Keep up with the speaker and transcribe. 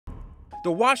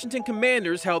The Washington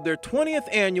Commanders held their 20th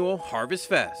annual Harvest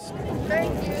Fest.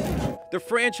 Thank you. The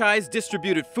franchise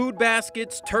distributed food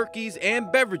baskets, turkeys,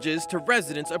 and beverages to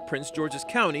residents of Prince George's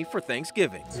County for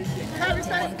Thanksgiving. Happy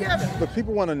Thanksgiving. But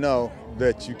people want to know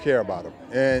that you care about them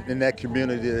and in that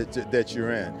community that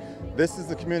you're in. This is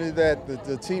the community that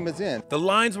the team is in. The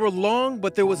lines were long,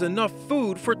 but there was enough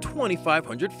food for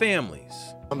 2,500 families.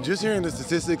 I'm just hearing the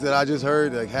statistics that I just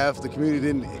heard, like half the community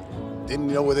didn't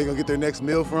know where they're gonna get their next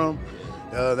meal from.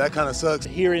 That kind of sucks.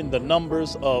 Hearing the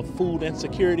numbers of food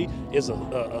insecurity is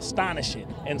astonishing.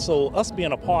 And so us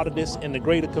being a part of this in the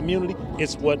greater community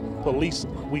is what police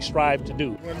we strive to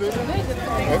do.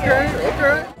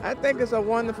 Okay. I think it's a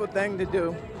wonderful thing to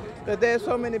do. Because there's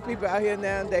so many people out here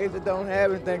nowadays that don't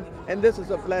have anything, and this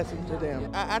is a blessing to them.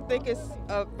 I think it's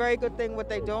a very good thing what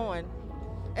they're doing,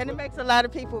 and it makes a lot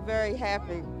of people very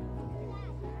happy.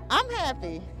 I'm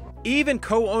happy. Even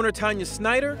co-owner Tanya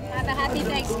Snyder Have a happy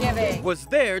Thanksgiving. was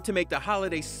there to make the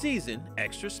holiday season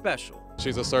extra special.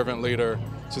 She's a servant leader.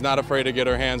 She's not afraid to get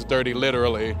her hands dirty,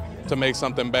 literally, to make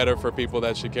something better for people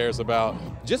that she cares about.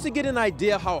 Just to get an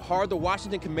idea how hard the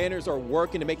Washington Commanders are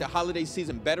working to make the holiday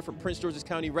season better for Prince George's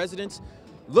County residents,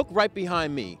 look right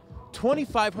behind me.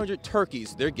 2,500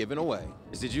 turkeys they're giving away.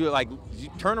 Did you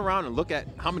turn around and look at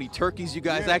how many turkeys you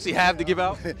guys actually have to give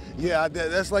out? Yeah,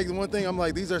 that's like the one thing I'm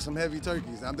like, these are some heavy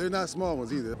turkeys. They're not small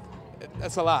ones either.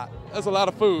 That's a lot. That's a lot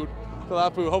of food. A lot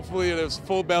of food. Hopefully there's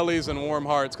full bellies and warm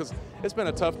hearts, because it's been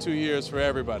a tough 2 years for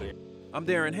everybody. I'm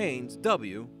Darren Haynes,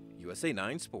 WUSA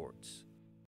 9 Sports.